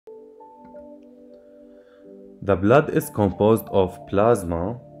The blood is composed of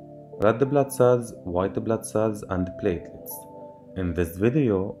plasma, red blood cells, white blood cells, and platelets. In this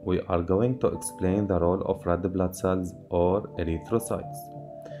video, we are going to explain the role of red blood cells or erythrocytes.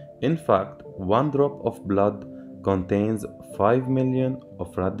 In fact, one drop of blood contains 5 million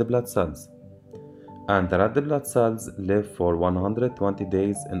of red blood cells, and the red blood cells live for 120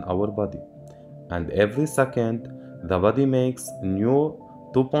 days in our body, and every second the body makes new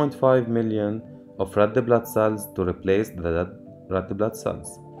 2.5 million of red blood cells to replace the red blood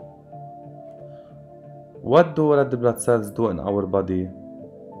cells. What do red blood cells do in our body?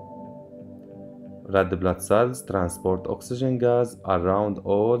 Red blood cells transport oxygen gas around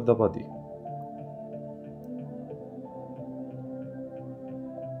all the body.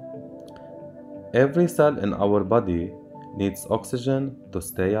 Every cell in our body needs oxygen to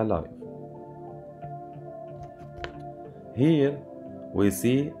stay alive. Here we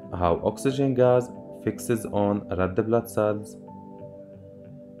see how oxygen gas fixes on red blood cells.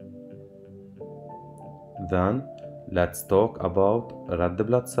 Then let's talk about red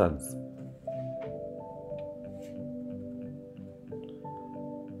blood cells.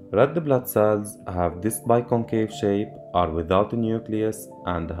 Red blood cells have this biconcave shape, are without a nucleus,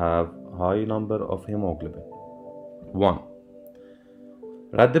 and have high number of hemoglobin. 1.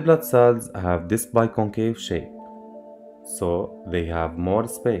 Red blood cells have this biconcave shape, so they have more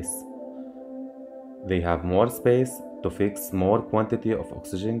space. They have more space to fix more quantity of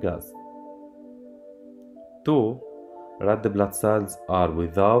oxygen gas. 2. Red blood cells are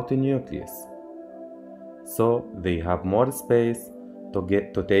without a nucleus, so they have more space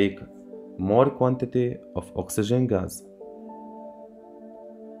to take more quantity of oxygen gas.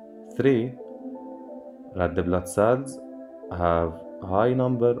 3. Red blood cells have high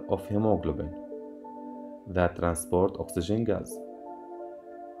number of hemoglobin that transport oxygen gas.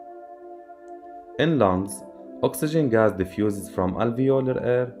 In lungs, oxygen gas diffuses from alveolar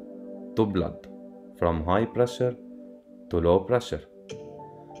air to blood, from high pressure to low pressure.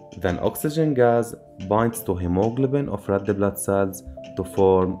 Then oxygen gas binds to hemoglobin of red blood cells to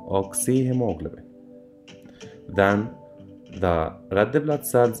form oxyhemoglobin. Then the red blood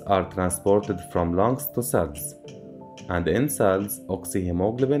cells are transported from lungs to cells, and in cells,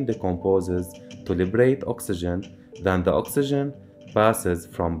 oxyhemoglobin decomposes to liberate oxygen. Then the oxygen passes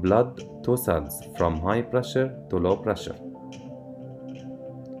from blood to cells, from high pressure to low pressure.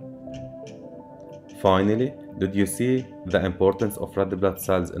 Finally, did you see the importance of red blood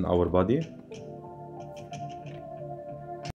cells in our body?